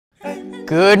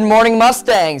Good morning,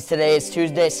 Mustangs. Today is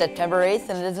Tuesday, September 8th,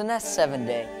 and it is an S7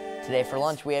 day. Today for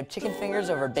lunch, we have chicken fingers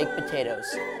over baked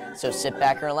potatoes. So sit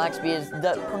back and relax because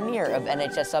the premiere of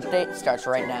NHS Update starts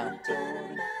right now.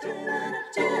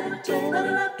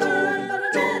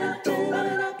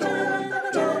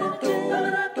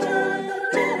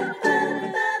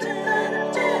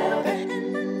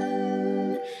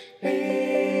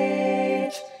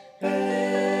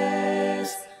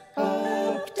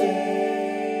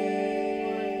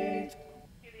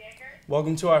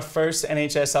 Welcome to our first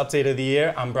NHS Update of the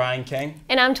year. I'm Brian King.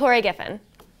 And I'm Tori Giffen.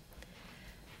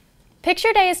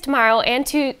 Picture Day is tomorrow and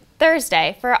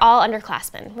Thursday for all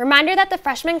underclassmen. Reminder that the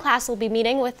freshman class will be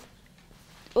meeting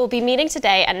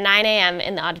today at 9 a.m.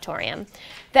 in the auditorium.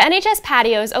 The NHS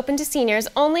patio is open to seniors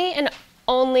only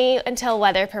until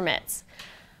weather permits.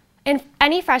 And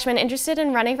any freshman interested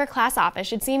in running for class office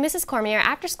should see Mrs. Cormier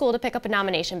after school to pick up a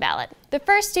nomination ballot. The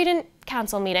first student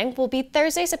council meeting will be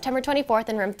Thursday, September 24th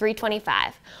in room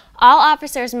 325. All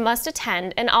officers must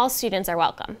attend and all students are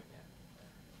welcome.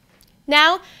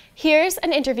 Now, here's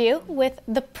an interview with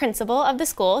the principal of the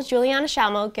school. Juliana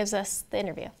Shalmo gives us the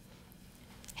interview.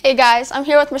 Hey guys, I'm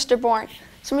here with Mr. Bourne.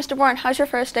 So Mr. Bourne, how's your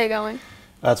first day going?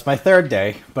 It's my third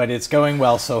day, but it's going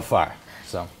well so far.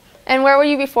 And where were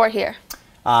you before here?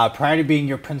 Prior to being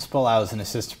your principal, I was an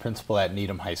assistant principal at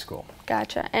Needham High School.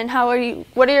 Gotcha. And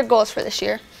what are your goals for this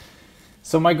year?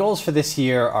 So my goals for this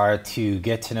year are to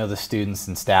get to know the students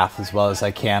and staff as well as I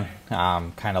can,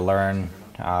 kind of learn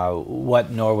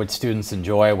what Norwood students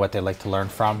enjoy, what they like to learn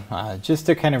from, just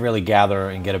to kind of really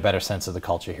gather and get a better sense of the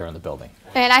culture here in the building.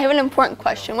 And I have an important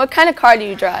question. What kind of car do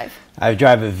you drive? I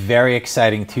drive a very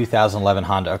exciting 2011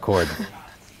 Honda Accord.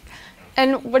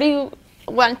 And what do you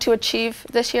want to achieve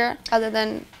this year other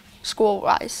than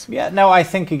school-wise? Yeah, no, I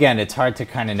think, again, it's hard to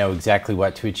kind of know exactly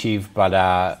what to achieve, but,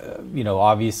 you know,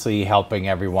 obviously helping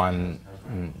everyone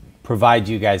provide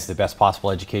you guys the best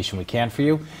possible education we can for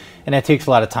you. And that takes a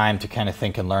lot of time to kind of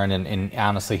think and learn, and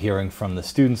honestly hearing from the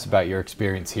students about your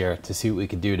experience here to see what we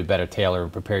can do to better tailor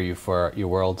and prepare you for your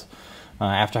world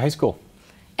after high school.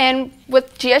 And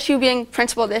with GSU being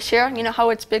principal this year, you know how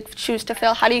it's big shoes to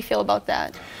fill. How do you feel about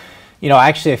that? You know,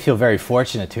 actually I feel very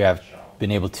fortunate to have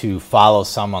been able to follow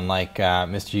someone like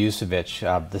Mr.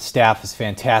 Yusevich. The staff is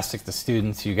fantastic, the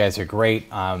students, you guys are great.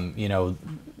 You know,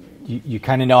 you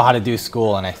kind of know how to do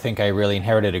school, and I think I really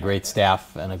inherited a great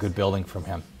staff and a good building from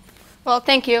him. Well,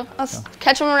 thank you. I'll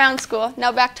catch him around school.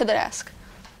 Now back to the desk.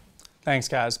 Thanks,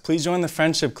 guys. Please join the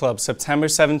Friendship Club September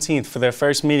 17th for their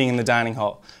first meeting in the dining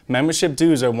hall. Membership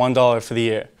dues are $1 for the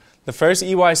year. The first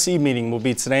EYC meeting will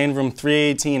be today in room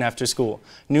 318 after school.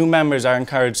 New members are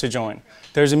encouraged to join.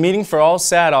 There's a meeting for all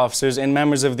SAD officers and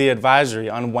members of the advisory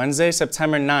on Wednesday,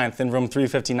 September 9th in room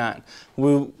 359.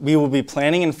 We will be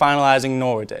planning and finalizing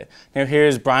Norwood Day. Now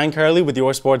here's Brian Curley with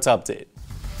your sports update.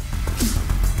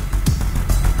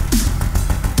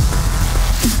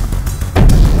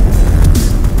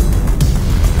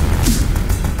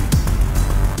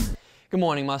 Good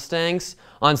morning, Mustangs.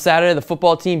 On Saturday, the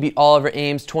football team beat Oliver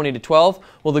Ames 20-12,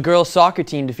 while the girls soccer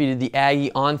team defeated the Aggie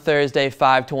on Thursday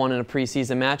 5-1 in a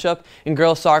preseason matchup, and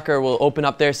girls soccer will open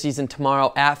up their season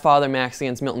tomorrow at Father Max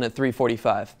against Milton at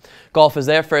 3:45. Golf is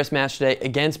their first match today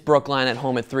against Brookline at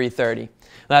home at 3:30.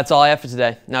 That's all I have for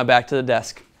today. Now back to the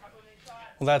desk.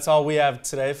 Well, that's all we have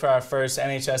today for our first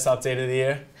NHS Update of the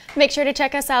year. Make sure to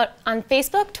check us out on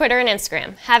Facebook, Twitter, and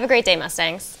Instagram. Have a great day,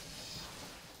 Mustangs.